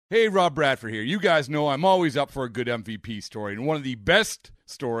Hey, Rob Bradford here. You guys know I'm always up for a good MVP story, and one of the best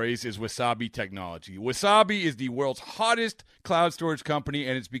stories is Wasabi Technology. Wasabi is the world's hottest cloud storage company,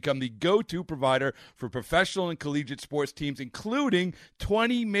 and it's become the go-to provider for professional and collegiate sports teams, including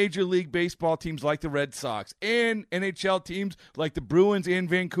 20 Major League Baseball teams like the Red Sox and NHL teams like the Bruins and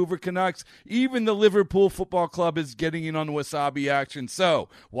Vancouver Canucks. Even the Liverpool Football Club is getting in on the Wasabi action. So,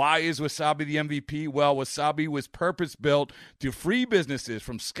 why is Wasabi the MVP? Well, Wasabi was purpose-built to free businesses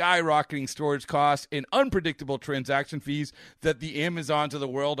from skyrocketing storage costs and unpredictable transaction fees that the Amazons of the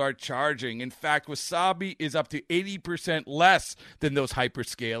world are charging. In fact, Wasabi is up to 80% less than those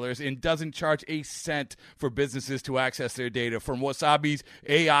hyperscalers and doesn't charge a cent for businesses to access their data. From Wasabi's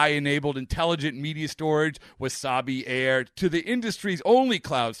AI-enabled intelligent media storage, Wasabi Air, to the industry's only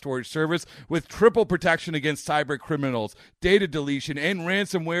cloud storage service with triple protection against cyber criminals, data deletion, and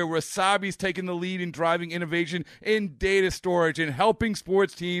ransomware, Wasabi's taken the lead in driving innovation in data storage and helping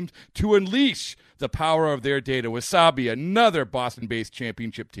sports teams to unleash the power of their data. Wasabi, another Boston-based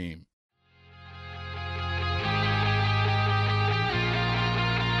championship team.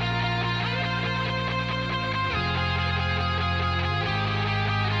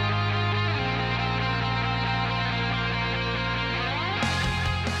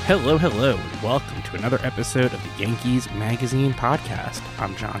 Hello, and welcome to another episode of the Yankees Magazine podcast.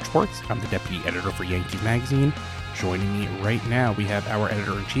 I'm John Schwartz. I'm the deputy editor for Yankees Magazine. Joining me right now, we have our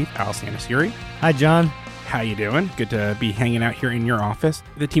editor-in-chief, Al Sanasiri. Hi, John. How you doing? Good to be hanging out here in your office.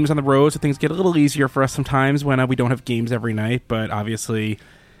 The team's on the road, so things get a little easier for us sometimes when we don't have games every night, but obviously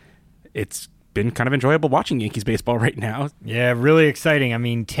it's been kind of enjoyable watching Yankees baseball right now. Yeah, really exciting. I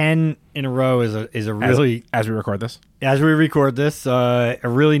mean, 10 in a row is a really... As we record this? As we record this, a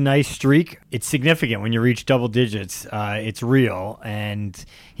really nice streak. It's significant when you reach double digits. It's real. And,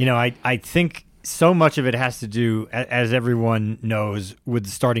 you know, I think so much of it has to do, as everyone knows, with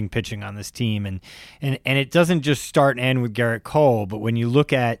the starting pitching on this team. And it doesn't just start and end with Gerrit Cole, but when you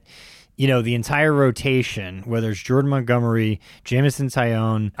look at, you know, the entire rotation, whether it's Jordan Montgomery, Jameson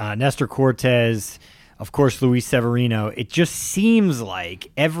Taillon, Nestor Cortes, of course, Luis Severino, it just seems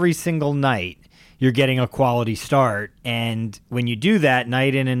like every single night you're getting a quality start. And when you do that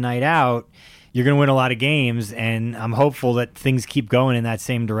night in and night out, you're going to win a lot of games, and I'm hopeful that things keep going in that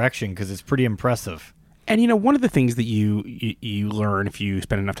same direction because it's pretty impressive. And, you know, one of the things that you learn if you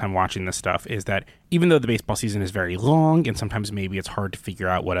spend enough time watching this stuff is that even though the baseball season is very long and sometimes maybe it's hard to figure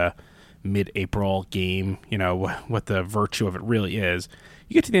out what a mid-April game, you know, what the virtue of it really is,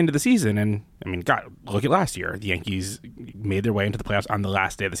 you get to the end of the season and, I mean, God, look at last year. The Yankees made their way into the playoffs on the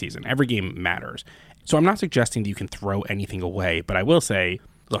last day of the season. Every game matters. So I'm not suggesting that you can throw anything away, but I will say,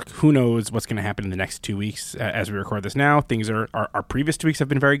 look, who knows what's going to happen in the next 2 weeks as we record this now. Things our previous 2 weeks have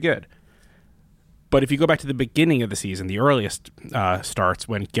been very good. But if you go back to the beginning of the season, the earliest starts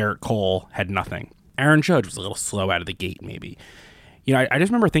when Gerrit Cole had nothing. Aaron Judge was a little slow out of the gate, maybe. You know, I just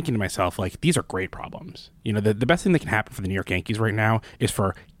remember thinking to myself, like, these are great problems. You know, the best thing that can happen for the New York Yankees right now is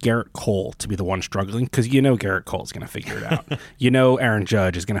for Gerrit Cole to be the one struggling, because you know Gerrit Cole is going to figure it out. You know Aaron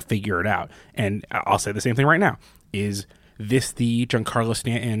Judge is going to figure it out. And I'll say the same thing right now. Is this the Giancarlo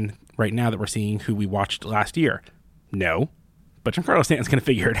Stanton right now that we're seeing who we watched last year? No, but Giancarlo Stanton's going to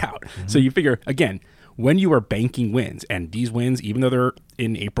figure it out. Mm-hmm. So you figure, again, when you are banking wins, and these wins, even though they're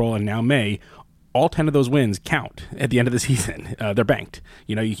in April and now May, all 10 of those wins count at the end of the season. They're banked.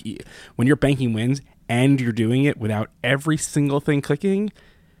 You know, when you're banking wins and you're doing it without every single thing clicking,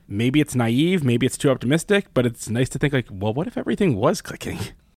 maybe it's naive, maybe it's too optimistic, but it's nice to think like, well, what if everything was clicking?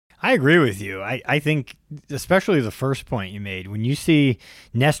 I agree with you. I think especially the first point you made, when you see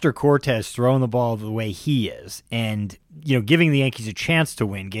Nestor Cortes throwing the ball the way he is and, you know, giving the Yankees a chance to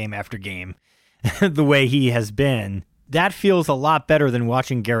win game after game the way he has been, that feels a lot better than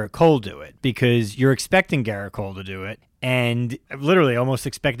watching Gerrit Cole do it, because you're expecting Gerrit Cole to do it and literally almost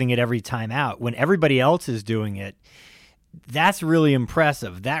expecting it every time out. When everybody else is doing it, that's really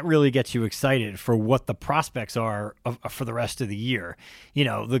impressive. That really gets you excited for what the prospects are for the rest of the year. You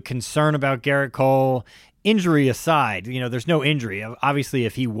know, the concern about Gerrit Cole, injury aside, you know, there's no injury. Obviously,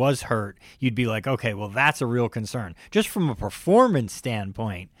 if he was hurt, you'd be like, okay, well, that's a real concern. Just from a performance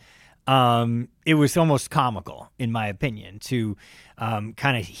standpoint, it was almost comical, in my opinion, to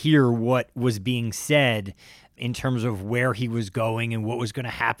kind of hear what was being said in terms of where he was going and what was going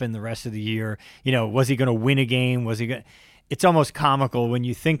to happen the rest of the year. You know, was he going to win a game? Was he going? It's almost comical when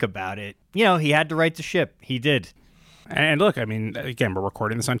you think about it. You know, he had to right the ship. He did. And look, I mean, again, we're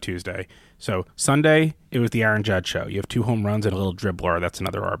recording this on Tuesday. So Sunday, it was the Aaron Judge show. You have 2 home runs and a little dribbler. That's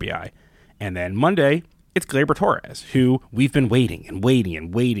another RBI. And then Monday, it's Gleyber Torres, who we've been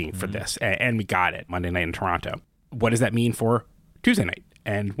waiting for this. And we got it Monday night in Toronto. What does that mean for Tuesday night?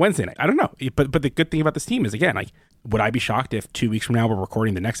 and Wednesday night. I don't know. But the good thing about this team is, again, like, would I be shocked if 2 weeks from now we're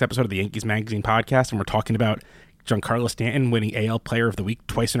recording the next episode of the Yankees Magazine podcast and we're talking about Giancarlo Stanton winning AL Player of the Week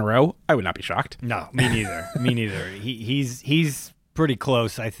twice in a row? I would not be shocked. No, me neither. Me neither. He's pretty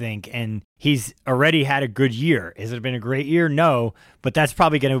close, I think, and he's already had a good year. Has it been a great year? No, but that's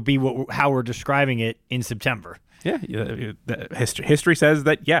probably going to be how we're describing it in September. Yeah, history says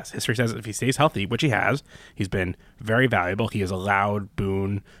that, yes. History says that if he stays healthy, which he has, he's been very valuable. He has allowed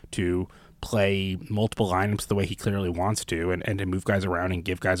Boone to play multiple lineups the way he clearly wants to, and to move guys around and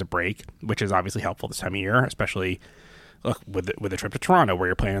give guys a break, which is obviously helpful this time of year, especially with the trip to Toronto where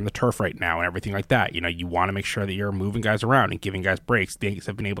you're playing on the turf right now and everything like that. You know, you want to make sure that you're moving guys around and giving guys breaks. The Yankees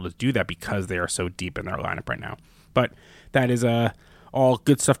have been able to do that because they are so deep in their lineup right now. But that is all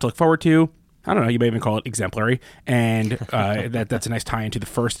good stuff to look forward to. I don't know, you may even call it exemplary. And that's a nice tie into the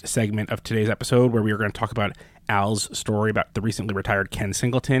first segment of today's episode, where we are going to talk about Al's story about the recently retired Ken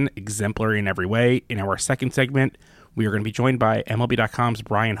Singleton, exemplary in every way. In our second segment, we are going to be joined by MLB.com's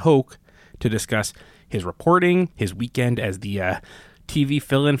Brian Hoke to discuss his reporting, his weekend as the TV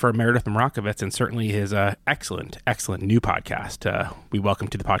fill-in for Meredith Marakovitz, and certainly his excellent new podcast we welcome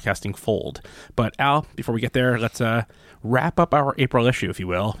to the podcasting fold. But Al, before we get there, let's wrap up our April issue, if you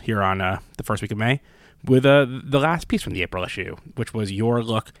will, here on the first week of May with the last piece from the April issue, which was your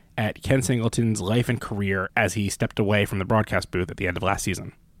look at Ken Singleton's life and career as he stepped away from the broadcast booth at the end of last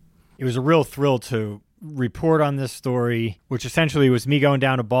season. It was a real thrill to report on this story, which essentially was me going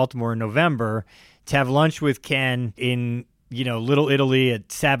down to Baltimore in November to have lunch with Ken in Little Italy at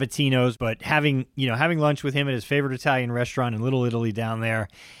Sabatino's, but having lunch with him at his favorite Italian restaurant in Little Italy down there,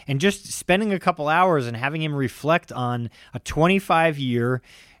 and just spending a couple hours and having him reflect on a 25-year,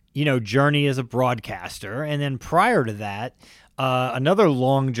 journey as a broadcaster. And then prior to that, another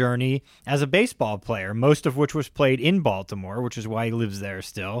long journey as a baseball player, most of which was played in Baltimore, which is why he lives there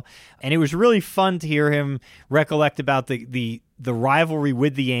still. And it was really fun to hear him recollect about the rivalry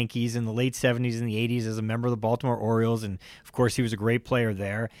with the Yankees in the late 70s and the 80s as a member of the Baltimore Orioles. And, of course, he was a great player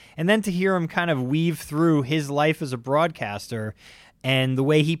there. And then to hear him kind of weave through his life as a broadcaster and the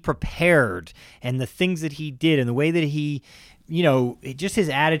way he prepared and the things that he did and the way that he, just his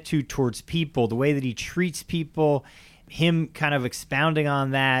attitude towards people, the way that he treats people, him kind of expounding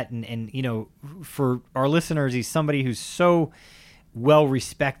on that. And for our listeners, he's somebody who's so well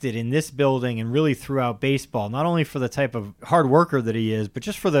respected in this building and really throughout baseball, not only for the type of hard worker that he is, but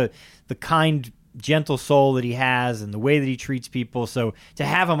just for the kind, gentle soul that he has and the way that he treats people. So to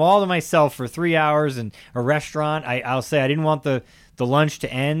have him all to myself for 3 hours in a restaurant, I'll say I didn't want the lunch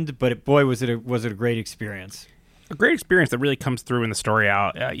to end, but boy, was it a great experience. A great experience that really comes through in the story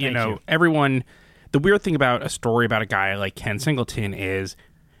out. Everyone, the weird thing about a story about a guy like Ken Singleton is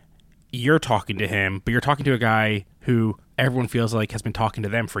you're talking to him, but you're talking to a guy who everyone feels like has been talking to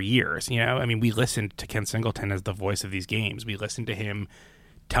them for years. We listened to Ken Singleton as the voice of these games. We listened to him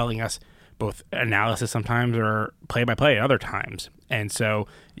telling us both analysis sometimes or play-by-play at other times. And so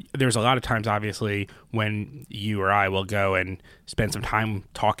there's a lot of times, obviously, when you or I will go and spend some time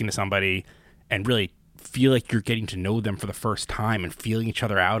talking to somebody and really feel like you're getting to know them for the first time and feeling each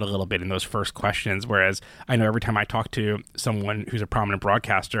other out a little bit in those first questions. Whereas I know every time I talk to someone who's a prominent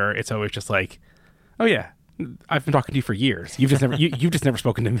broadcaster, it's always just like, oh yeah, I've been talking to you for years. You've just never you've just never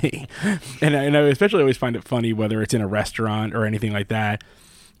spoken to me. And I especially always find it funny, whether it's in a restaurant or anything like that,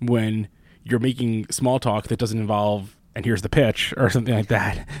 when you're making small talk that doesn't involve, and here's the pitch or something like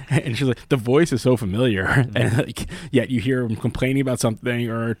that. And she's like, the voice is so familiar. And yet you hear him complaining about something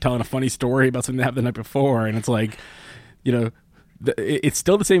or telling a funny story about something that happened the night before. And it's like, it's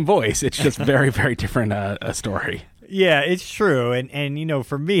still the same voice. It's just very, very different a story. Yeah, it's true. And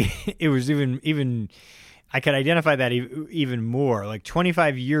for me, it was even I could identify that even more. Like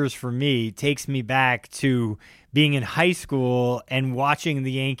 25 years for me takes me back to being in high school and watching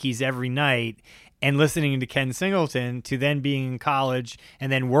the Yankees every night and listening to Ken Singleton, to then being in college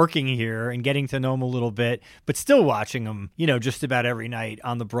and then working here and getting to know him a little bit, but still watching him, just about every night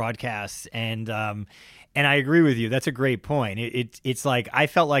on the broadcasts. And I agree with you. That's a great point. It's like I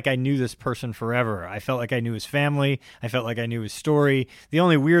felt like I knew this person forever. I felt like I knew his family. I felt like I knew his story. The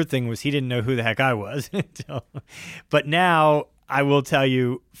only weird thing was he didn't know who the heck I was. But now I will tell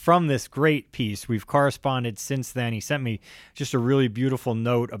you, from this great piece, we've corresponded since then. He sent me just a really beautiful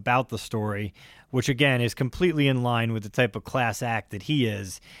note about the story, which again is completely in line with the type of class act that he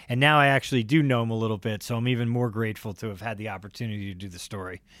is. And now I actually do know him a little bit, so I'm even more grateful to have had the opportunity to do the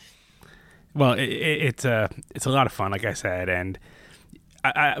story. Well, it's a lot of fun, like I said, and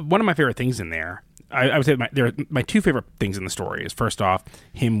one of my favorite things in there I would say my two favorite things in the story is, first off,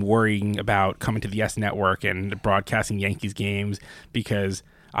 him worrying about coming to the S Network and broadcasting Yankees games, because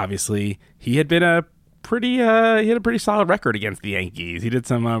obviously he had been a pretty solid record against the Yankees. He did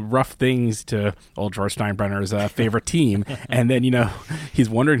some rough things to old George Steinbrenner's favorite team, and then he's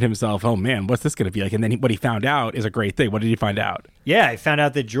wondering to himself, oh man, what's this going to be like? And then what he found out is a great thing. What did he find out? Yeah, I found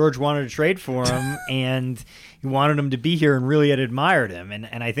out that George wanted to trade for him, and he wanted him to be here and really had admired him.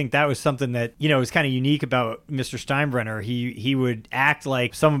 And I think that was something that, was kind of unique about Mr. Steinbrenner. He would act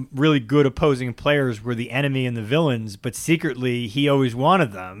like some really good opposing players were the enemy and the villains, but secretly he always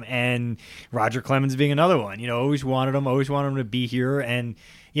wanted them. And Roger Clemens being another one, always wanted him to be here. And,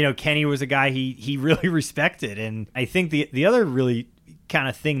 Kenny was a guy he really respected. And I think the other really kind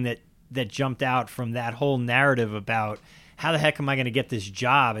of thing that jumped out from that whole narrative about how the heck am I going to get this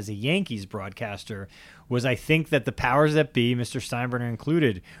job as a Yankees broadcaster was, I think that the powers that be, Mr. Steinbrenner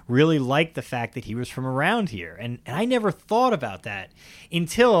included, really liked the fact that he was from around here. And I never thought about that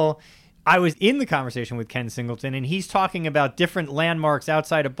until I was in the conversation with Ken Singleton, and he's talking about different landmarks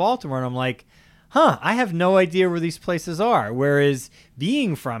outside of Baltimore, and I'm like, I have no idea where these places are. Whereas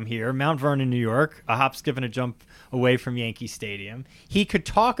being from here, Mount Vernon, New York, a hop, skip, and a jump away from Yankee Stadium, he could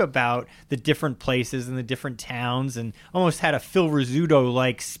talk about the different places and the different towns and almost had a Phil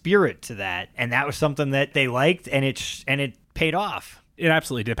Rizzuto-like spirit to that. And that was something that they liked, and it paid off. It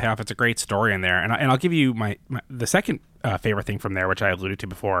absolutely did pay off. It's a great story in there. And I'll give you the second favorite thing from there, which I alluded to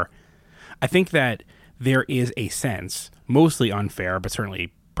before. I think that there is a sense, mostly unfair, but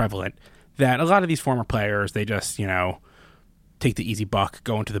certainly prevalent, that a lot of these former players, they just, take the easy buck,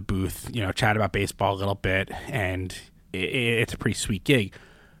 go into the booth, chat about baseball a little bit, and it's a pretty sweet gig.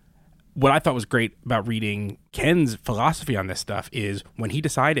 What I thought was great about reading Ken's philosophy on this stuff is when he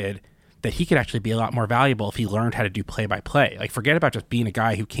decided that he could actually be a lot more valuable if he learned how to do play-by-play. Like, forget about just being a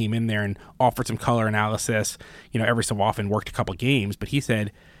guy who came in there and offered some color analysis, every so often worked a couple games, but he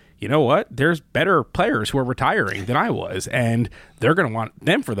said, you know what? There's better players who are retiring than I was, and they're going to want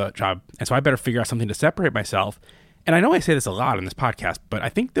them for the job. And so I better figure out something to separate myself. And I know I say this a lot in this podcast, but I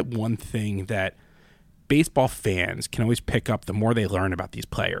think that one thing that baseball fans can always pick up the more they learn about these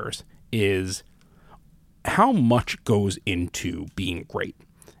players is how much goes into being great.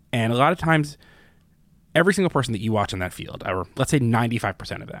 And a lot of times, every single person that you watch on that field, or let's say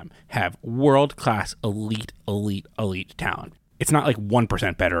 95% of them, have world-class, elite talent. It's not like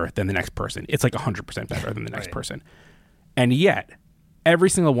 1% better than the next person. It's like 100% better than the next person. And yet,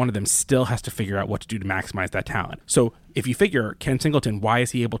 every single one of them still has to figure out what to do to maximize that talent. So if you figure Ken Singleton, why is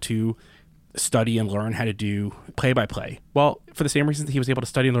he able to study and learn how to do play-by-play? Well, for the same reasons that he was able to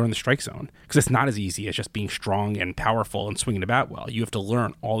study and learn the strike zone, because it's not as easy as just being strong and powerful and swinging the bat well. You have to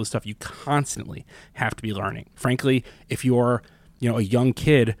learn all this stuff. You constantly have to be learning. Frankly, if you're a young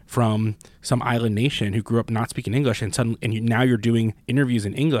kid from some island nation who grew up not speaking English, and now you're doing interviews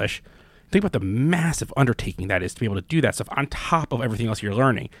in English, think about the massive undertaking that is to be able to do that stuff on top of everything else you're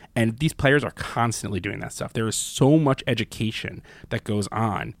learning. And these players are constantly doing that stuff. There is so much education that goes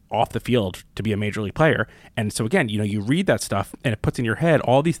on off the field to be a major league player. And so again, you read that stuff and it puts in your head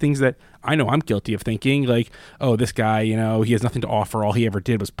all these things that I know I'm guilty of thinking, like, oh, this guy, he has nothing to offer. All he ever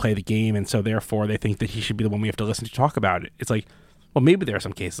did was play the game. And so therefore they think that he should be the one we have to listen to talk about it. It's like, well, maybe there are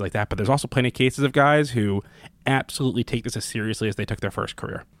some cases like that, but there's also plenty of cases of guys who absolutely take this as seriously as they took their first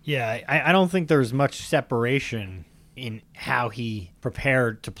career. Yeah, I don't think there's much separation in how he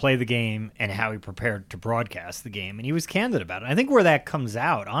prepared to play the game and how he prepared to broadcast the game, and he was candid about it. I think where that comes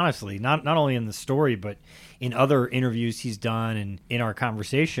out, honestly, not only in the story, but in other interviews he's done and in our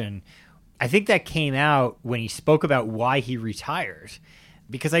conversation, I think that came out when he spoke about why he retired,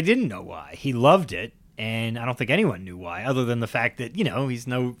 because I didn't know why. He loved it. And I don't think anyone knew why, other than the fact that, he's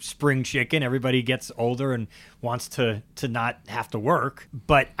no spring chicken. Everybody gets older and wants to not have to work.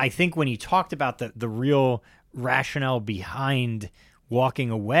 But I think when he talked about the real rationale behind walking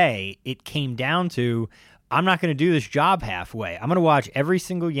away, it came down to, I'm not going to do this job halfway. I'm going to watch every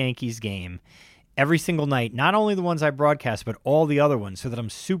single Yankees game every single night, not only the ones I broadcast, but all the other ones, so that I'm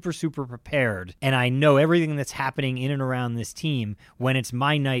super, super prepared. And I know everything that's happening in and around this team when it's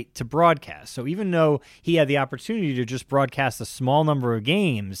my night to broadcast. So even though he had the opportunity to just broadcast a small number of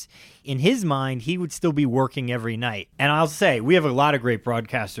games, in his mind, he would still be working every night. And I'll say, we have a lot of great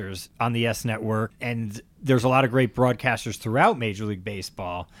broadcasters on the S Network, and there's a lot of great broadcasters throughout Major League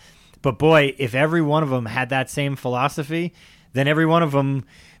Baseball. But boy, if every one of them had that same philosophy, then every one of them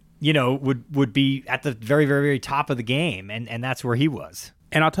would be at the very, very, very top of the game, and that's where he was.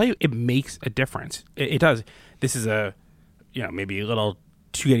 And I'll tell you, it makes a difference. It does. This is maybe a little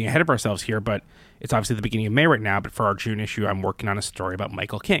too getting ahead of ourselves here, but it's obviously the beginning of May right now, but for our June issue, I'm working on a story about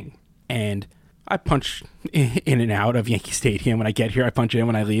Michael King. And I punch in and out of Yankee Stadium. When I get here, I punch in.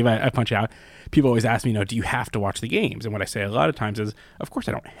 When I leave, I punch out. People always ask me, do you have to watch the games? And what I say a lot of times is, of course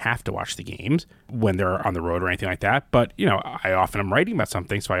I don't have to watch the games when they're on the road or anything like that. But, I often am writing about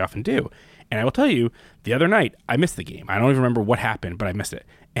something, so I often do. And I will tell you, the other night, I missed the game. I don't even remember what happened, but I missed it.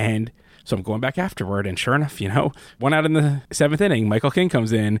 And so I'm going back afterward, and sure enough, 1 out in the 7th inning, Michael King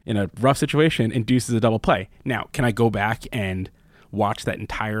comes in a rough situation, induces a double play. Now, can I go back and watch that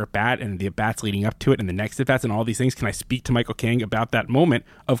entire at bat and the at bats leading up to it and the next at bats and all these things? Can I speak to Michael King about that moment?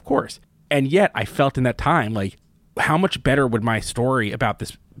 Of course. And yet I felt in that time, like, how much better would my story about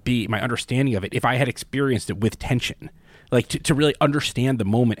this be, my understanding of it, if I had experienced it with tension? Like, to really understand the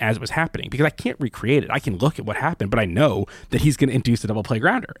moment as it was happening, because I can't recreate it. I can look at what happened, but I know that he's going to induce a double play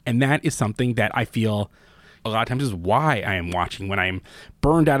grounder. And that is something that I feel a lot of times is why I am watching when I'm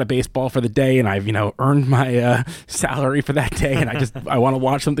burned out of baseball for the day and I've, earned my salary for that day and I want to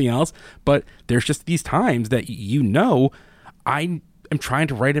watch something else. But there's just these times that, I am trying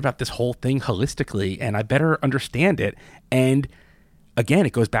to write about this whole thing holistically and I better understand it. And again,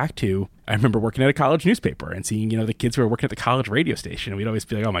 it goes back to, I remember working at a college newspaper and seeing, the kids who are working at the college radio station. And we'd always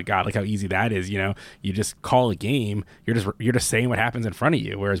be like, oh my God, like how easy that is. You just call a game. You're just saying what happens in front of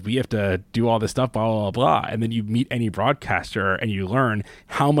you. Whereas we have to do all this stuff, blah, blah, blah. And then you meet any broadcaster and you learn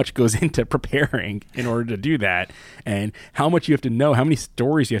how much goes into preparing in order to do that. And how much you have to know, how many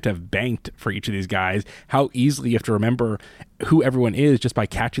stories you have to have banked for each of these guys, how easily you have to remember who everyone is just by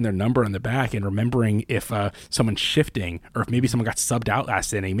catching their number on the back and remembering if someone's shifting or if maybe someone got subbed out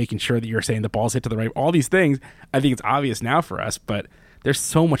last inning, making sure that you're saying the ball's hit to the right, all these things. I think it's obvious now for us, but there's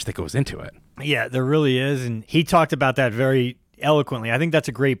so much that goes into it. Yeah, there really is. And he talked about that very eloquently. I think that's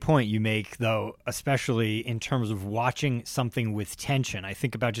a great point you make, though, especially in terms of watching something with tension. I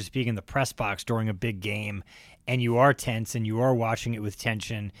think about just being in the press box during a big game and you are tense and you are watching it with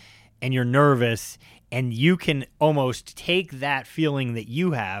tension and you're nervous, and you can almost take that feeling that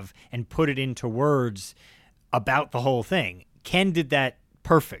you have and put it into words about the whole thing. Ken did that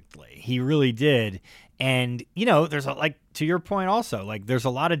perfectly. He really did. And, there's to your point also, like there's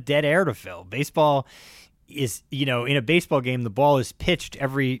a lot of dead air to fill. Baseball is, in a baseball game, the ball is pitched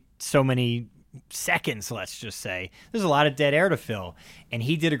every so many seconds, let's just say. There's a lot of dead air to fill. And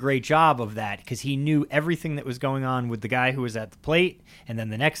he did a great job of that because he knew everything that was going on with the guy who was at the plate and then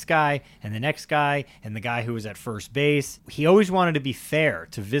the next guy and the next guy and the guy who was at first base. He always wanted to be fair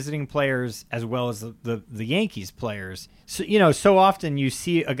to visiting players as well as the Yankees players. So, so often you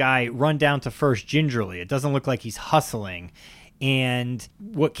see a guy run down to first gingerly. It doesn't look like he's hustling. And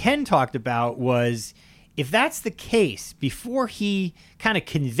what Ken talked about was, if that's the case, before he kind of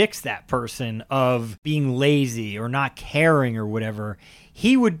convicts that person of being lazy or not caring or whatever,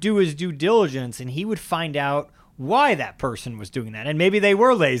 he would do his due diligence and he would find out why that person was doing that. And maybe they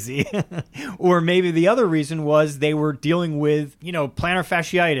were lazy or maybe the other reason was they were dealing with, plantar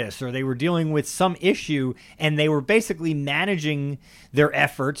fasciitis, or they were dealing with some issue and they were basically managing their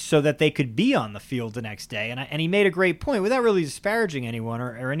efforts so that they could be on the field the next day. And he made a great point without really disparaging anyone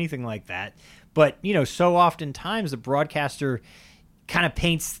or anything like that. But, so oftentimes the broadcaster kind of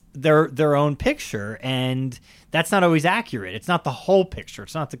paints their own picture, and that's not always accurate. It's not the whole picture.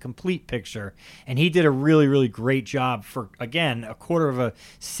 It's not the complete picture. And he did a really, really great job for, again, a quarter of a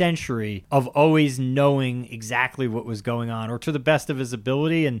century of always knowing exactly what was going on, or to the best of his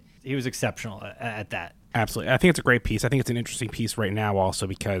ability, and he was exceptional at that. Absolutely. I think it's a great piece. I think it's an interesting piece right now also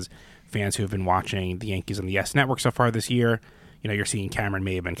because fans who have been watching the Yankees on the YES Network so far this year, you're seeing Cameron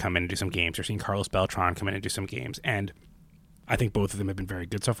Maybin come in and do some games. You're seeing Carlos Beltran come in and do some games. And I think both of them have been very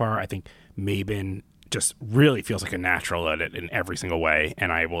good so far. I think Maybin just really feels like a natural at it in every single way.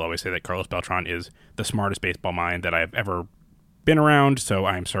 And I will always say that Carlos Beltran is the smartest baseball mind that I've ever been around. So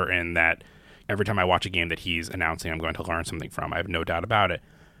I'm certain that every time I watch a game that he's announcing, I'm going to learn something from. I have no doubt about it.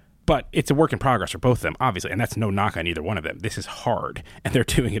 But it's a work in progress for both of them, obviously, and that's no knock on either one of them. This is hard, and they're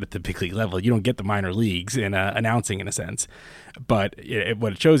doing it at the big league level. You don't get the minor leagues in announcing, in a sense. But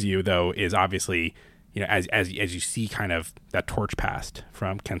what it shows you, though, is obviously, as you see kind of that torch passed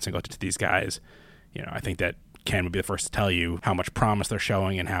from Ken Singleton to these guys, I think that Ken would be the first to tell you how much promise they're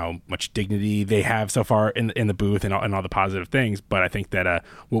showing and how much dignity they have so far in the booth and all the positive things. But I think that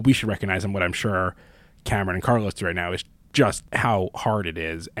what we should recognize, and what I'm sure Cameron and Carlos do right now, is just how hard it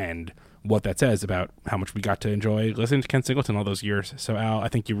is and what that says about how much we got to enjoy listening to Ken Singleton all those years. So, Al, I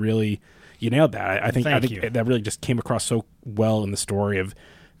think you nailed that. I think that really just came across so well in the story of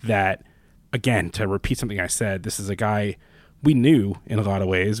that. Again, to repeat something I said, this is a guy we knew in a lot of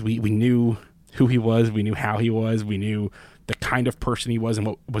ways. We knew who he was. We knew how he was. We knew the kind of person he was and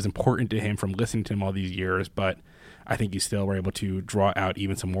what was important to him from listening to him all these years. But I think you still were able to draw out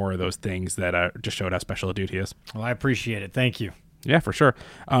even some more of those things that just showed how special a dude he is. Well, I appreciate it. Thank you. Yeah, for sure.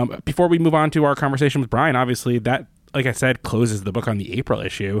 Before we move on to our conversation with Brian, obviously that, like I said, closes the book on the April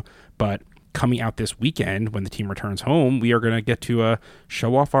issue, but coming out this weekend when the team returns home, we are going to get to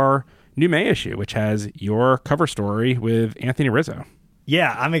show off our new May issue, which has your cover story with Anthony Rizzo.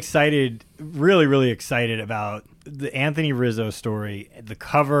 Yeah, I'm excited, really, really excited about the Anthony Rizzo story. The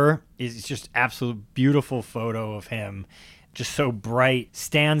cover is just absolute beautiful photo of him, just so bright,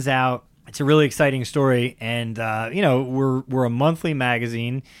 stands out. It's a really exciting story, and we're a monthly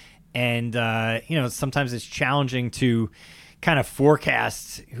magazine, and sometimes it's challenging to kind of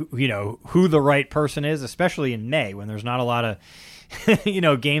forecast who the right person is, especially in May when there's not a lot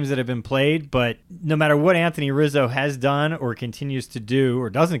of games that have been played. But no matter what Anthony Rizzo has done or continues to do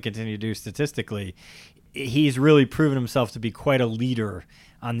or doesn't continue to do statistically, he's really proven himself to be quite a leader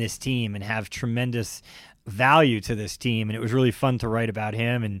on this team and have tremendous value to this team. And it was really fun to write about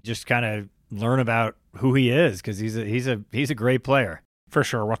him and just kind of learn about who he is, because he's a great player. For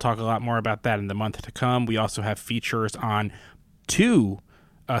sure. We'll talk a lot more about that in the month to come. We also have features on two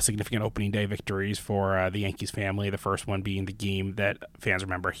significant opening day victories for the Yankees family. The first one being the game that fans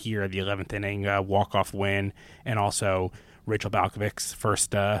remember here, the 11th inning walk-off win, and also Rachel Balkovic's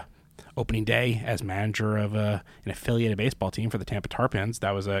first opening day as manager of an affiliated baseball team for the Tampa Tarpons.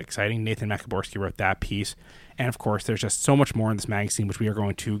 That was exciting. Nathan Maciborski wrote that piece. And of course, there's just so much more in this magazine, which we are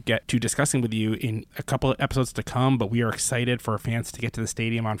going to get to discussing with you in a couple of episodes to come. But we are excited for fans to get to the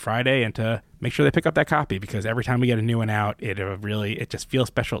stadium on Friday and to make sure they pick up that copy, because every time we get a new one out, it just feels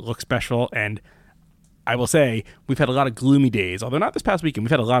special. It looks special. And I will say we've had a lot of gloomy days, although not this past weekend.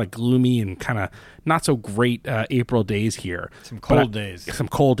 We've had a lot of gloomy and kind of not so great April days here. Some cold days.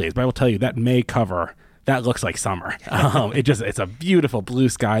 But I will tell you that May cover, that looks like summer. It's a beautiful blue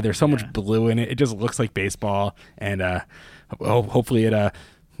sky. There's so much blue in it. It just looks like baseball, and hopefully it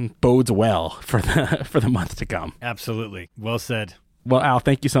bodes well for the month to come. Absolutely. Well said. Well, Al,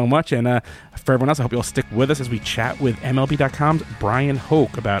 thank you so much. And for everyone else, I hope you'll stick with us as we chat with MLB.com's Brian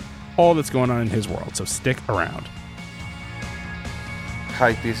Hoke about all that's going on in his world. So stick around.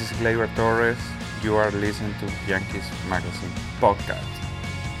 Hi, this is Gleyber Torres. You are listening to Yankees Magazine Podcast.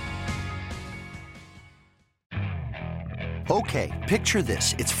 Okay, picture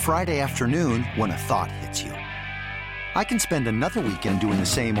this. It's Friday afternoon when a thought hits you. I can spend another weekend doing the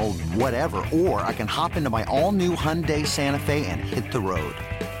same old whatever, or I can hop into my all-new Hyundai Santa Fe and hit the road.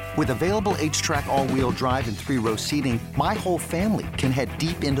 With available H-Track all-wheel drive and 3-row seating, my whole family can head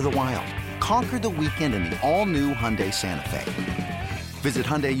deep into the wild. Conquer the weekend in the all-new Hyundai Santa Fe. Visit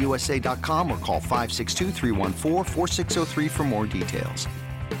HyundaiUSA.com or call 562-314-4603 for more details.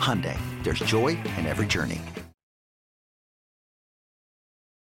 Hyundai, there's joy in every journey.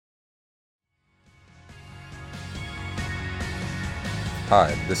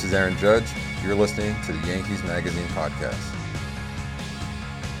 Hi, this is Aaron Judge. You're listening to the Yankees Magazine Podcast.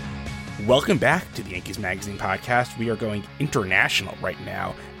 Welcome back to the Yankees Magazine Podcast. We are going international right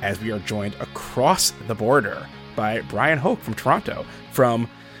now as we are joined across the border by Brian Hoke from Toronto, from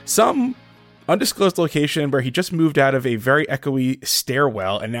some undisclosed location where he just moved out of a very echoey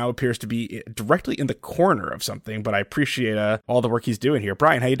stairwell and now appears to be directly in the corner of something. But I appreciate all the work he's doing here.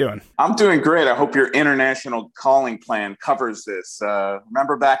 Brian, how you doing? I'm doing great. I hope your international calling plan covers this.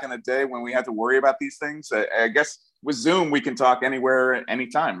 Remember back in the day when we had to worry about these things? I guess with Zoom, we can talk anywhere,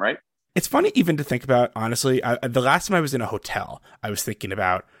 anytime, right? It's funny even to think about, honestly. The last time I was in a hotel, I was thinking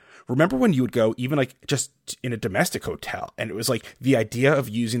about, remember when you would go even like just in a domestic hotel, and it was like the idea of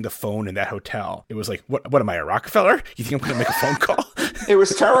using the phone in that hotel. It was like, what am I, a Rockefeller? You think I'm going to make a phone call? It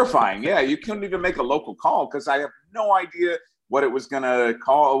was terrifying. Yeah, you couldn't even make a local call because I have no idea what it was going to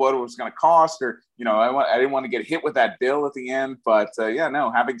call, what it was going to cost, or, I didn't want to get hit with that bill at the end. But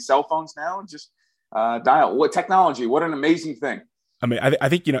having cell phones now, just dial. What technology, what an amazing thing. I mean, I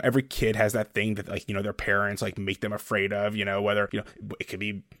think, every kid has that thing that, like, their parents, like, make them afraid of, whether, it could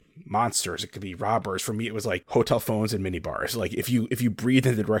be monsters, it could be robbers. For me, it was like hotel phones and mini bars. Like, if you breathe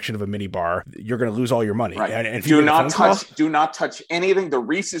in the direction of a mini bar, you're going to lose all your money. Right. And if do not touch anything. The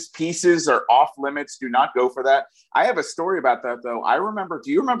Reese's Pieces are off limits. Do not go for that. I have a story about that, though.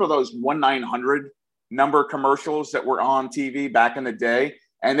 Do you remember those 1-900 number commercials that were on TV back in the day?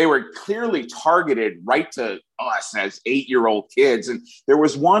 And they were clearly targeted right to us as 8-year-old kids. And there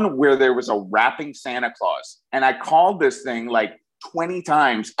was one where there was a rapping Santa Claus. And I called this thing like 20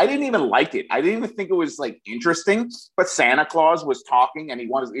 times. I didn't even like it. I didn't even think it was like interesting. But Santa Claus was talking and he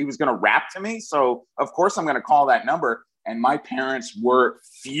was going to rap to me. So, of course, I'm going to call that number. And my parents were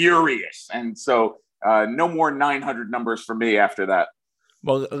furious. And so no more 900 numbers for me after that.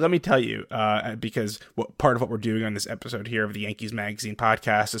 Well, let me tell you, because part of what we're doing on this episode here of the Yankees Magazine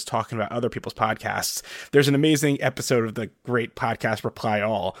podcast is talking about other people's podcasts. There's an amazing episode of the great podcast Reply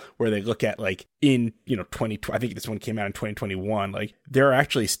All where they look at like in, 2020, I think this one came out in 2021, like there are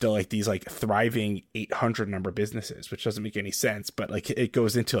actually still like these like thriving 800 number businesses, which doesn't make any sense, but like it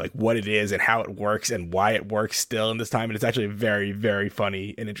goes into like what it is and how it works and why it works still in this time. And it's actually a very, very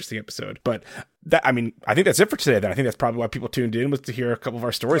funny and interesting episode. But I think that's it for today. Then I think that's probably why people tuned in, was to hear a couple of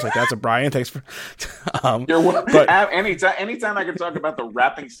our stories like that. So Brian, thanks for. But anytime I can talk about the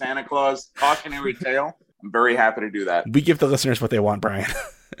rapping Santa Claus cautionary tale, I'm very happy to do that. We give the listeners what they want, Brian.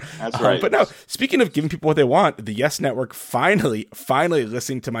 That's right. But no, speaking of giving people what they want, the Yes Network finally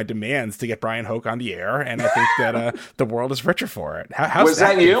listening to my demands to get Brian Hoke on the air, and I think that the world is richer for it. How's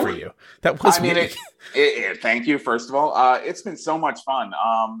that you? For you? That was me. Thank you, first of all. It's been so much fun.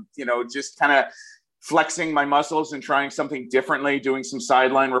 Just kind of flexing my muscles and trying something differently, doing some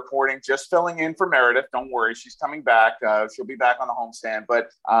sideline reporting, just filling in for Meredith. Don't worry, she's coming back. She'll be back on the homestand, but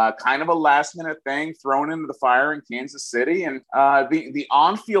kind of a last minute thing thrown into the fire in Kansas City. And the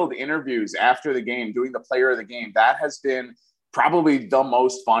on-field interviews after the game, doing the player of the game, that has been probably the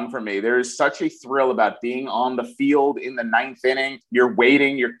most fun for me. There's such a thrill about being on the field in the ninth inning. You're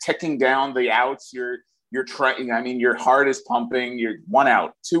waiting, you're ticking down the outs, you're trying, your heart is pumping, you're 1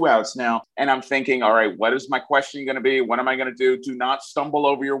 out, 2 outs now. And I'm thinking, all right, what is my question going to be? What am I going to do? Do not stumble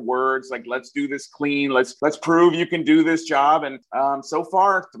over your words. Like, let's do this clean. Let's prove you can do this job. And so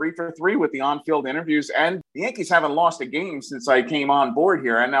far, 3 for 3 with the on-field interviews. And the Yankees haven't lost a game since I came on board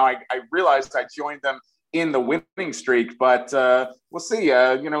here. And now I realized I joined them in the winning streak, but we'll see.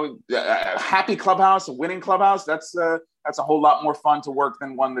 A happy clubhouse, a winning clubhouse, that's a whole lot more fun to work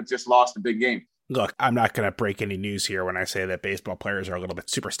than one that just lost a big game. Look, I'm not going to break any news here when I say that baseball players are a little bit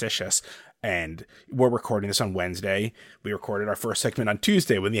superstitious, and we're recording this on Wednesday. We recorded our first segment on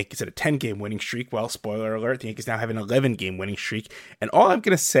Tuesday when the Yankees had a 10-game winning streak. Well, spoiler alert, the Yankees now have an 11-game winning streak. And all I'm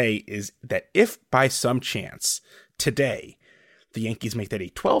going to say is that if by some chance today the Yankees make that a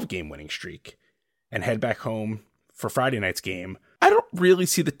 12-game winning streak and head back home for Friday night's game, I don't really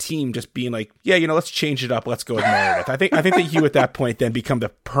see the team just being like, yeah, let's change it up. Let's go with Meredith. I think that you at that point then become the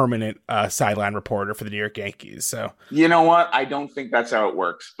permanent sideline reporter for the New York Yankees. So you know what? I don't think that's how it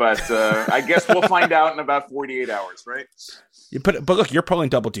works, but I guess we'll find out in about 48 hours, right? But look, you're pulling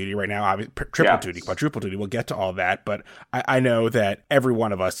double duty right now, triple duty, quadruple duty. We'll get to all that, but I know that every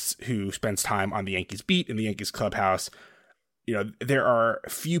one of us who spends time on the Yankees beat in the Yankees clubhouse, there are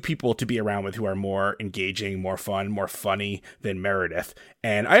few people to be around with who are more engaging, more fun, more funny than Meredith.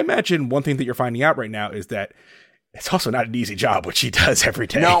 And I imagine one thing that you're finding out right now is that it's also not an easy job, what she does every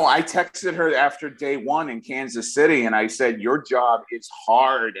day. No, I texted her after day 1 in Kansas City, and I said, your job is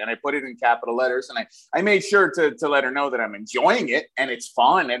hard. And I put it in capital letters, and I made sure to let her know that I'm enjoying it, and it's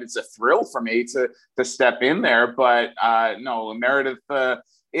fun, and it's a thrill for me to step in there. But no, Meredith, it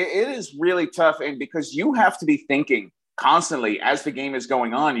is really tough, and because you have to be thinking constantly as the game is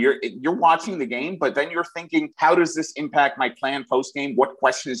going on. You're watching the game, but then you're thinking, how does this impact my plan post game? What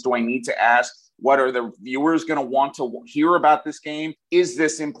questions do I need to ask? What are the viewers going to want to hear about this game? Is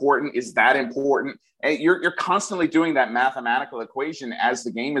this important? Is that important? And you're constantly doing that mathematical equation as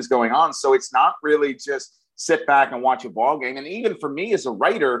the game is going on. So it's not really just sit back and watch a ball game. And even for me as a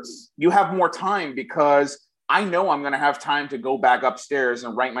writer, you have more time because I know I'm going to have time to go back upstairs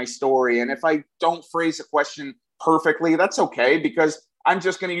and write my story. And if I don't phrase a question perfectly, that's okay, because I'm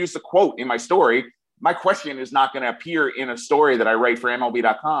just going to use the quote in my story. My question is not going to appear in a story that I write for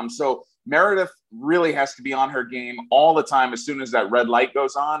MLB.com. So Meredith really has to be on her game all the time as soon as that red light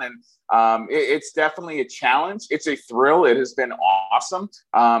goes on. And it's definitely a challenge. It's a thrill. It has been awesome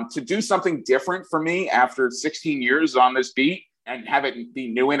to do something different for me after 16 years on this beat and have it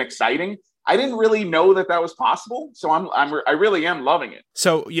be new and exciting. I didn't really know that was possible, so I really am loving it.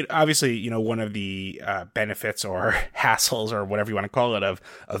 So obviously, one of the benefits or hassles or whatever you want to call it of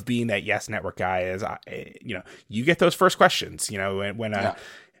being that Yes Network guy is, you get those first questions.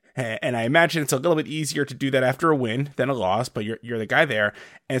 And I imagine it's a little bit easier to do that after a win than a loss, but you're the guy there.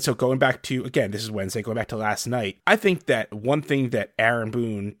 And so going back to, again, this is Wednesday, going back to last night, I think that one thing that Aaron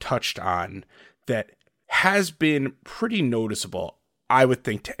Boone touched on that has been pretty noticeable, I would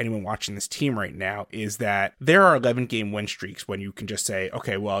think, to anyone watching this team right now, is that there are 11-game win streaks when you can just say,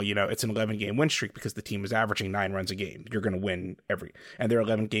 okay, well, it's an 11-game win streak because the team is averaging 9 runs a game. You're going to win and there are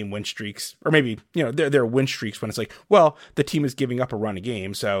 11-game win streaks, or maybe, there are win streaks when it's like, well, the team is giving up a run a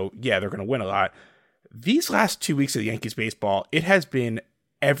game, so yeah, they're going to win a lot. These last 2 weeks of the Yankees baseball, it has been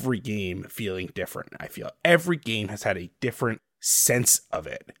every game feeling different. I feel every game has had a different sense of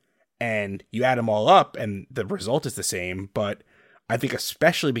it, and you add them all up and the result is the same, but I think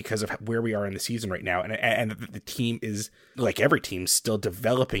especially because of where we are in the season right now, and the team is, like every team, still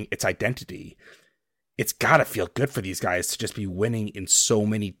developing its identity. It's got to feel good for these guys to just be winning in so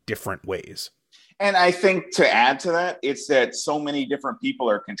many different ways. And I think to add to that, it's that so many different people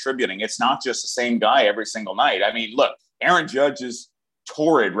are contributing. It's not just the same guy every single night. I mean, look, Aaron Judge is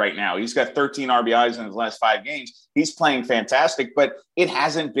torrid right now. He's got 13 RBIs in his last 5 games. He's playing fantastic, but it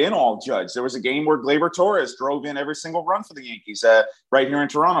hasn't been all Judge. There was a game where Gleyber Torres drove in every single run for the Yankees right here in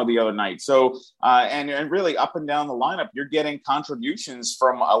Toronto the other night. So, and really up and down the lineup, you're getting contributions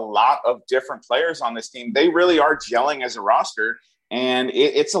from a lot of different players on this team. They really are gelling as a roster, and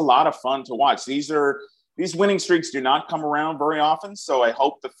it's a lot of fun to watch. These winning streaks do not come around very often, so I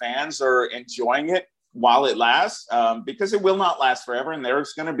hope the fans are enjoying it while it lasts, because it will not last forever. And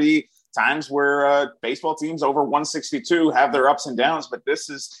there's going to be times where baseball teams over 162 have their ups and downs, but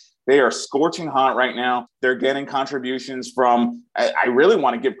they are scorching hot right now. They're getting contributions from, I really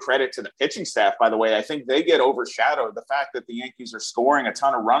want to give credit to the pitching staff, by the way. I think they get overshadowed. The fact that the Yankees are scoring a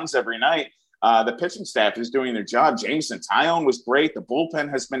ton of runs every night, the pitching staff is doing their job. Jameson Taillon was great. The bullpen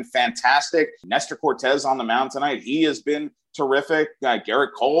has been fantastic. Nestor Cortez on the mound tonight. He has been terrific.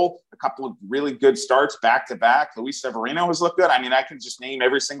 Garrett Cole, a couple of really good starts back-to-back. Luis Severino has looked good. I mean, I can just name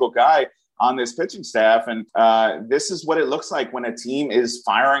every single guy on this pitching staff. And this is what it looks like when a team is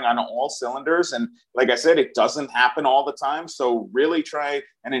firing on all cylinders. And like I said, it doesn't happen all the time. So really try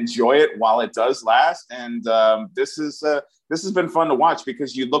and enjoy it while it does last. And this has been fun to watch,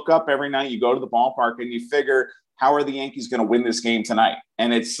 because you look up every night, you go to the ballpark and you figure, how are the Yankees going to win this game tonight?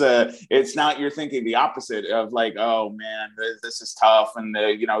 And it's not, you're thinking the opposite of like, oh man, this is tough. And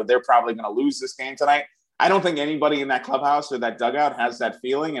they're probably going to lose this game tonight. I don't think anybody in that clubhouse or that dugout has that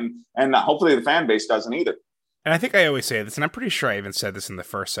feeling. And hopefully the fan base doesn't either. And I think I always say this, and I'm pretty sure I even said this in the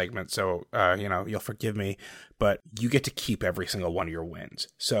first segment, so, you'll forgive me, but you get to keep every single one of your wins.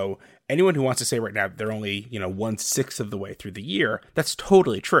 So anyone who wants to say right now they're only, 1/6 of the way through the year, that's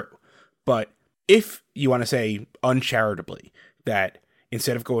totally true. But if you want to say uncharitably that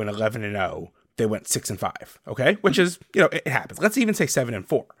instead of going 11-0, they went 6-5, okay? Which is, it happens. Let's even say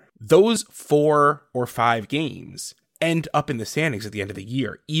 7-4. Those 4 or 5 games end up in the standings at the end of the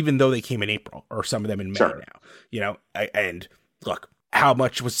year, even though they came in April, or some of them in May now. And look, how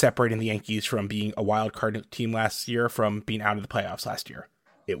much was separating the Yankees from being a wild card team last year from being out of the playoffs last year?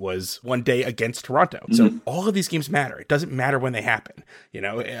 It was one day against Toronto. So all of these games matter. It doesn't matter when they happen.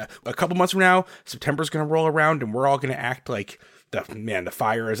 A couple months from now, September's going to roll around and we're all going to act like the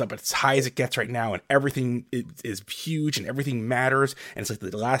fire is up as high as it gets right now, and everything is huge and everything matters. And it's like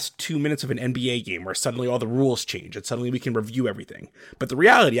the last 2 minutes of an NBA game where suddenly all the rules change and suddenly we can review everything. But the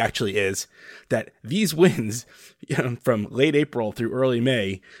reality actually is that these wins from late April through early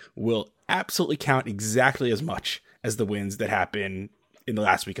May will absolutely count exactly as much as the wins that happen in the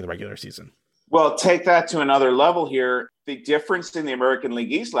last week of the regular season. Well, take that to another level here. The difference in the American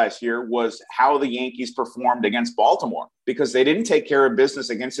League East last year was how the Yankees performed against Baltimore, because they didn't take care of business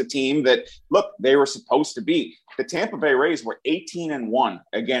against a team that, look, they were supposed to beat. The Tampa Bay Rays were 18-1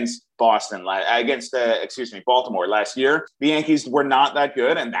 against Baltimore last year. The Yankees were not that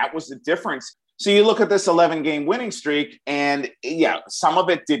good, and that was the difference. So you look at this 11-game winning streak, and some of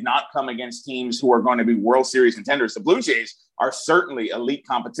it did not come against teams who are going to be World Series contenders. The Blue Jays are certainly elite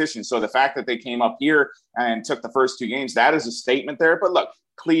competition. So the fact that they came up here and took the first 2 games, that is a statement there. But look,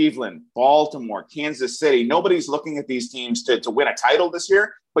 Cleveland, Baltimore, Kansas City, nobody's looking at these teams to win a title this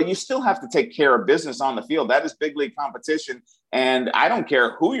year, but you still have to take care of business on the field. That is big league competition. And I don't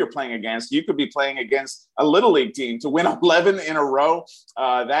care who you're playing against. You could be playing against a little league team to win 11 in a row.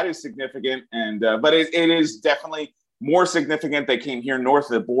 That is significant. But it is definitely more significant. They came here north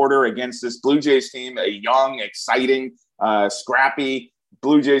of the border against this Blue Jays team, a young, exciting, scrappy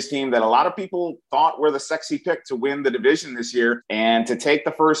Blue Jays team that a lot of people thought were the sexy pick to win the division this year. And to take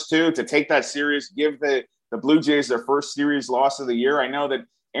the first 2, to take that series, give the Blue Jays their first series loss of the year. I know that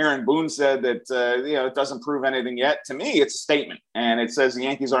Aaron Boone said that, it doesn't prove anything yet. To me, it's a statement, and it says the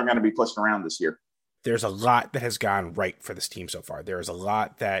Yankees aren't going to be pushed around this year. There's a lot that has gone right for this team so far. There's a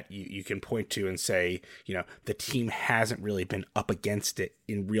lot that you can point to and say, the team hasn't really been up against it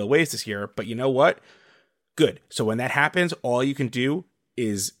in real ways this year. But you know what? Good. So when that happens, all you can do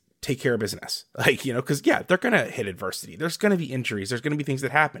is take care of business. Because they're going to hit adversity. There's going to be injuries. There's going to be things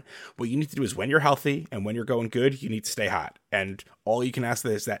that happen. What you need to do is when you're healthy and when you're going good, you need to stay hot. And all you can ask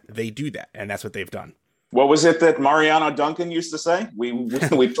is that they do that. And that's what they've done. What was it that Mariano Duncan used to say? We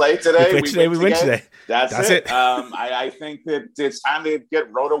played today. We win today. That's it. I think that it's time to get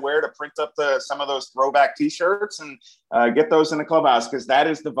RotoWare to print up some of those throwback T-shirts and get those in the clubhouse, because that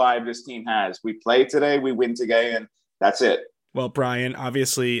is the vibe this team has. We play today, we win today, and that's it. Well, Brian,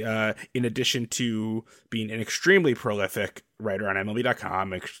 obviously, in addition to being an extremely prolific writer on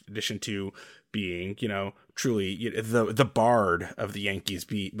MLB.com, in addition to being, truly the bard of the Yankees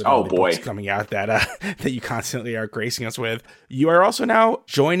beat with all the books coming out that that you constantly are gracing us with, you are also now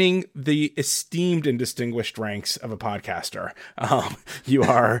joining the esteemed and distinguished ranks of a podcaster. You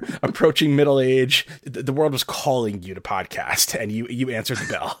are approaching middle age. The world was calling you to podcast, and you answered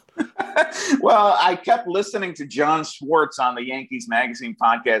the bell. Well, I kept listening to John Schwartz on the Yankees Magazine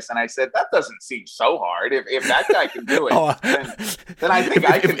podcast, and I said, that doesn't seem so hard. If that guy can do it, then I think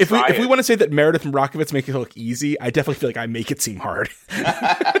I can try it. If we want to say that Meredith and Mrakovitz make it look easy, I definitely feel like I make it seem hard.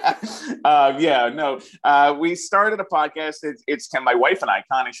 We started a podcast. It's my wife and I,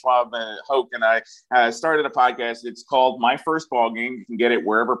 Connie Schwab Hoke, and I started a podcast. It's called My First Ball Game. You can get it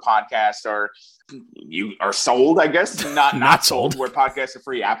wherever podcasts are sold, I guess. Not sold, where podcasts are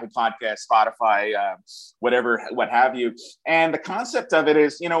free, Apple Podcasts, Spotify, what have you. And the concept of it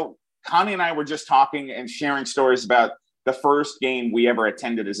is, Connie and I were just talking and sharing stories about the first game we ever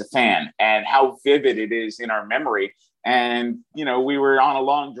attended as a fan and how vivid it is in our memory. And, we were on a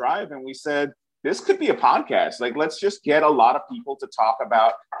long drive and we said, this could be a podcast. Like, let's just get a lot of people to talk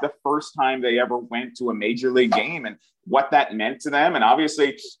about the first time they ever went to a major league game and what that meant to them. And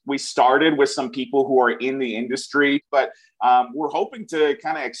obviously we started with some people who are in the industry, but we're hoping to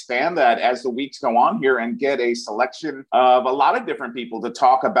kind of expand that as the weeks go on here and get a selection of a lot of different people to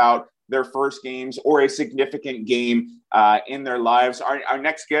talk about their first games or a significant game in their lives. Our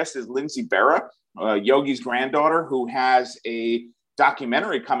next guest is Lindsay Berra, Yogi's granddaughter, who has a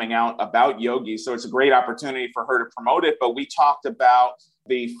documentary coming out about Yogi. So it's a great opportunity for her to promote it. But we talked about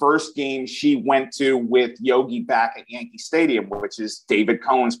the first game she went to with Yogi back at Yankee Stadium, which is David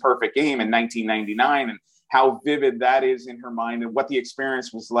Cohn's perfect game in 1999, and how vivid that is in her mind and what the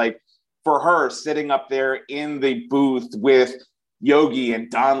experience was like for her sitting up there in the booth with Yogi and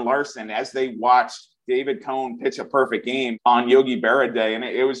Don Larson as they watched David Cohn pitch a perfect game on Yogi Berra Day. And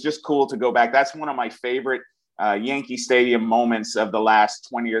it was just cool to go back. That's one of my favorite Yankee Stadium moments of the last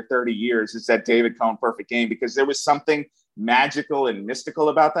 20 or 30 years. Is that David Cohn perfect game, because there was something magical and mystical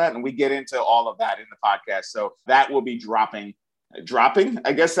about that. And we get into all of that in the podcast. So that will be dropping.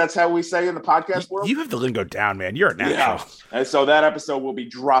 I guess that's how we say in the podcast world. You have the lingo down, man. You're a natural. Yeah. And so that episode will be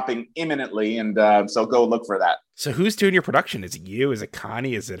dropping imminently. And so go look for that. So who's doing your production? Is it you? Is it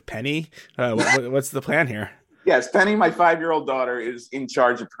Connie? Is it Penny? What's the plan here? Yes, Penny, my 5-year-old daughter, is in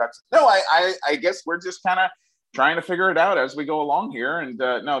charge of production. No, I guess we're just kind of trying to figure it out as we go along here. And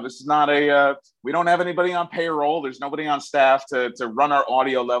no, this is not we don't have anybody on payroll. There's nobody on staff to run our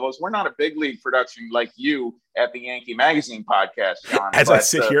audio levels. We're not a big league production like you at the Yankee Magazine podcast, John. I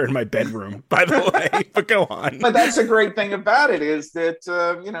sit here in my bedroom, by the way, but go on. But that's the great thing about it is that,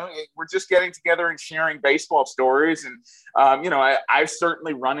 we're just getting together and sharing baseball stories. And, I've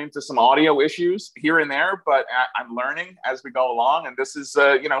certainly run into some audio issues here and there, but I'm learning as we go along. And this is,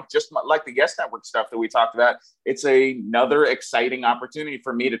 just like the Yes Network stuff that we talked about. It's another exciting opportunity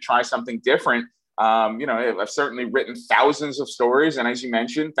for me to try something different. I've certainly written thousands of stories. And as you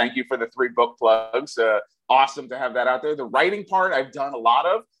mentioned, thank you for the 3 book plugs. Awesome to have that out there. The writing part, I've done a lot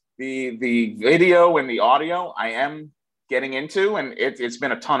of. The video and the audio, I am getting into, and it's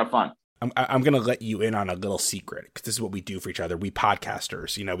been a ton of fun. I'm going to let you in on a little secret, because this is what we do for each other. We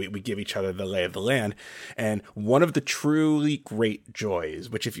podcasters, we give each other the lay of the land. And one of the truly great joys,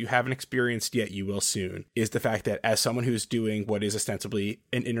 which if you haven't experienced yet, you will soon, is the fact that as someone who's doing what is ostensibly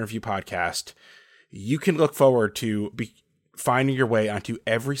an interview podcast, you can look forward to finding your way onto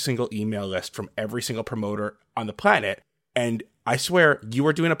every single email list from every single promoter on the planet. And I swear, you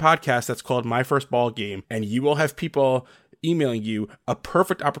are doing a podcast that's called My First Ball Game, and you will have people emailing you a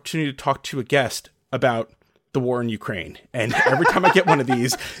perfect opportunity to talk to a guest about the war in Ukraine. And every time I get one of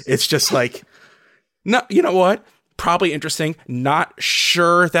these, it's just like, no, you know what? Probably interesting. Not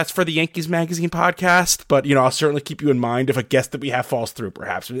sure that's for the Yankees Magazine podcast, but I'll certainly keep you in mind if a guest that we have falls through,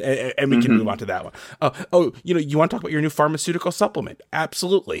 perhaps, and we can move on to that one. You want to talk about your new pharmaceutical supplement?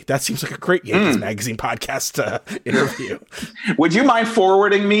 Absolutely. That seems like a great Yankees Magazine podcast interview. Would you mind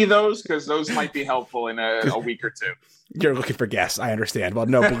forwarding me those? Because those might be helpful in a week or two. You're looking for guests. I understand. Well,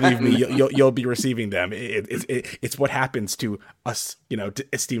 no, believe me, you'll be receiving them. It's what happens to us,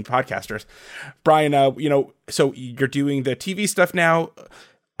 esteemed podcasters. Brian, so you're doing the TV stuff now.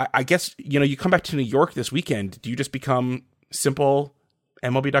 I guess, you come back to New York this weekend. Do you just become simple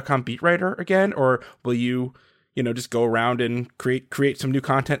MLB.com beat writer again? Or will you, just go around and create some new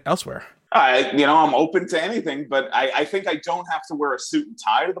content elsewhere? I'm open to anything, but I think I don't have to wear a suit and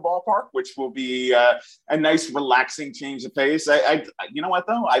tie to the ballpark, which will be a nice, relaxing change of pace. You know what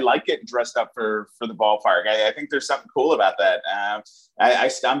though? I like getting dressed up for the ballpark. I think there's something cool about that.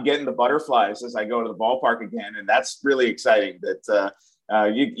 I'm getting the butterflies as I go to the ballpark again, and that's really exciting. That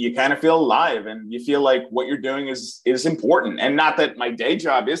you kind of feel alive, and you feel like what you're doing is important. And not that my day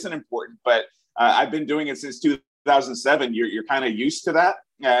job isn't important, but I've been doing it since 2007. You're kind of used to that.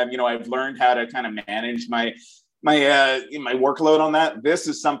 I've learned how to kind of manage my workload on that. This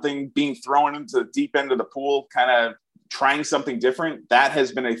is something being thrown into the deep end of the pool, kind of trying something different. That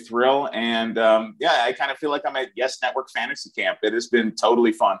has been a thrill. And I kind of feel like I'm at Yes Network Fantasy Camp. It has been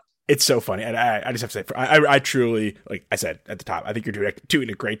totally fun. It's so funny. And I just have to say, I truly, like I said at the top, I think you're doing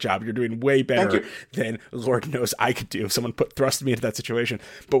a great job. You're doing way better than Lord knows I could do if someone thrust me into that situation.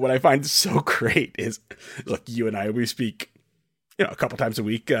 But what I find so great is, look, you and we speak a couple times a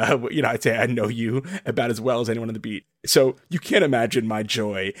week. I'd say I know you about as well as anyone on the beat. So you can't imagine my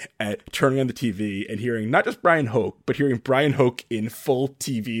joy at turning on the TV and hearing not just Brian Hoke, but hearing Brian Hoke in full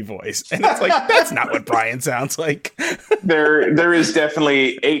TV voice. And it's like, that's not what Brian sounds like. There is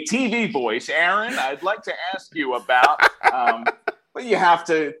definitely a TV voice, Aaron. I'd like to ask you about. But you have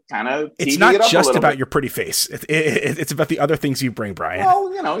to kind of. It's not just about your pretty face. It's about the other things you bring, Brian.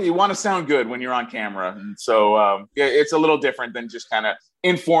 Well, you want to sound good when you're on camera, and so it's a little different than just kind of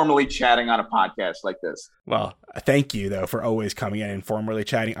informally chatting on a podcast like this. Well, thank you though for always coming in and informally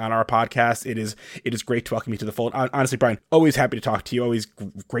chatting on our podcast. It is great to welcome you to the fold. Honestly, Brian, always happy to talk to you. Always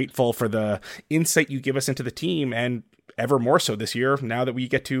grateful for the insight you give us into the team, and ever more so this year now that we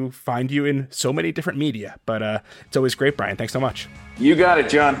get to find you in so many different media. But it's always great, Brian. Thanks so much. You got it,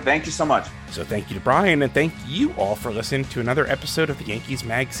 John. Thank you so much. So thank you to Brian, and thank you all for listening to another episode of the Yankees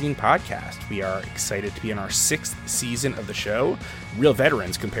Magazine podcast. We are excited to be in our 6th season of the show. Real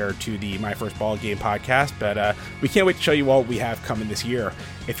veterans compared to the My First Ball Game podcast, but we can't wait to show you all what we have coming this year.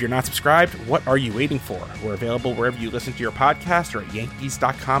 If you're not subscribed, what are you waiting for? We're available wherever you listen to your podcast or at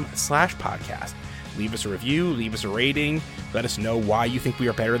yankees.com/podcast. Leave us a review, leave us a rating, let us know why you think we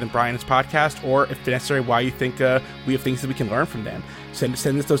are better than Brian's podcast, or if necessary, why you think we have things that we can learn from them. Send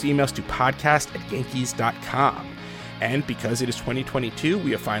us those emails to podcast@yankees.com. And because it is 2022,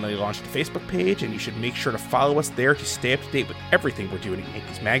 we have finally launched a Facebook page, and you should make sure to follow us there to stay up to date with everything we're doing at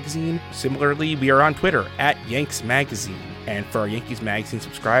Yankees Magazine. Similarly, we are on Twitter @Yanks Magazine. And for our Yankees Magazine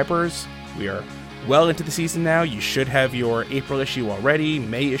subscribers, we are well into the season now. You should have your April issue already.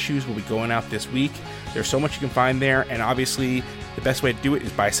 May issues will be going out this week. There's so much you can find there, and obviously the best way to do it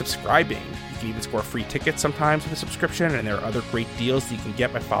is by subscribing. You can even score free tickets sometimes with a subscription, and there are other great deals that you can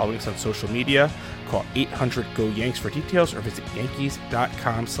get by following us on social media. Call 800-GO-YANKS for details, or visit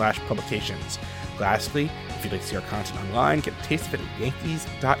yankees.com/publications. Lastly, if you'd like to see our content online, get a taste of it at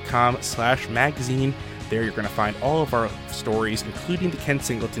yankees.com/magazine. There you're going to find all of our stories, including the Ken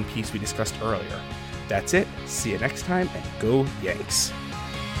Singleton piece we discussed earlier. That's it. See you next time, and go Yanks.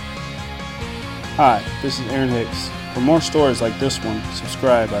 Hi, this is Aaron Hicks. For more stories like this one,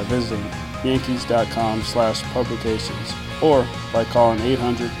 subscribe by visiting yankees.com/publications or by calling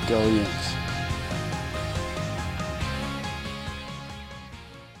 800-GO-YANKS.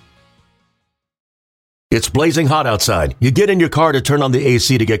 It's blazing hot outside. You get in your car to turn on the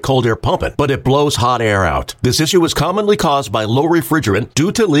AC to get cold air pumping, but it blows hot air out. This issue is commonly caused by low refrigerant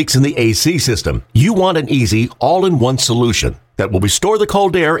due to leaks in the AC system. You want an easy, all-in-one solution that will restore the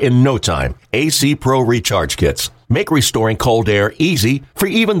cold air in no time. AC Pro Recharge Kits make restoring cold air easy for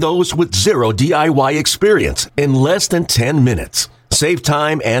even those with zero DIY experience in less than 10 minutes. Save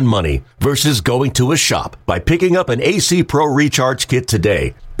time and money versus going to a shop by picking up an AC Pro Recharge Kit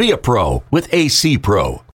today. Be a pro with AC Pro.